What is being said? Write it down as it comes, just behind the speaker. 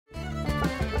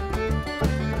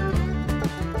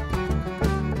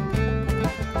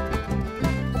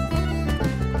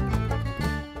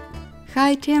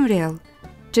Hi Tamriel!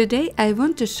 Today I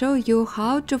want to show you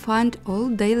how to find all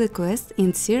daily quests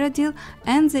in Cyrodiil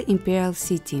and the Imperial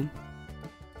City.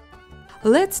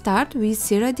 Let's start with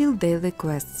Cyrodiil daily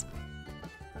quests.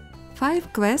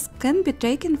 5 quests can be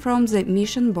taken from the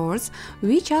mission boards,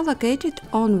 which are located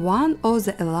on one of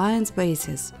the Alliance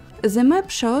bases. The map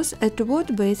shows at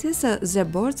what bases the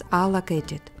boards are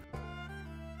located.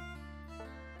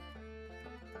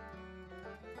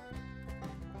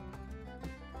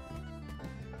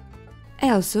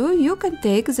 Also, you can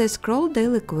take the scroll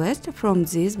daily quest from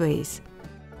this base.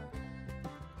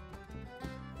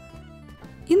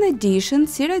 In addition,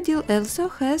 Cyrodiil also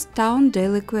has town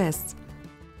daily quests.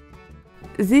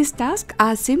 These tasks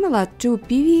are similar to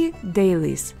PvE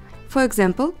dailies, for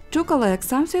example, to collect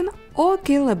something or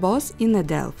kill a boss in a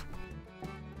delve.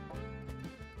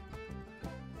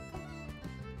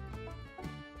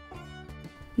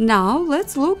 Now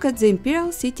let's look at the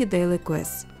Imperial City daily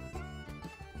quests.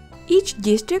 Each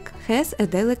district has a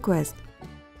daily quest.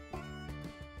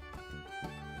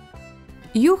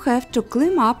 You have to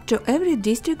climb up to every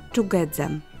district to get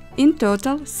them. In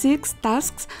total, 6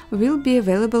 tasks will be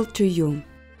available to you.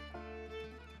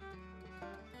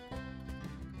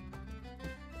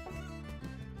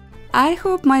 I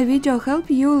hope my video helped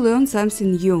you learn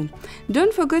something new.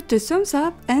 Don't forget to thumbs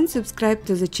up and subscribe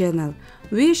to the channel.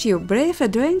 Wish you brave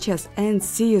adventures and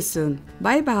see you soon.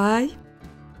 Bye bye!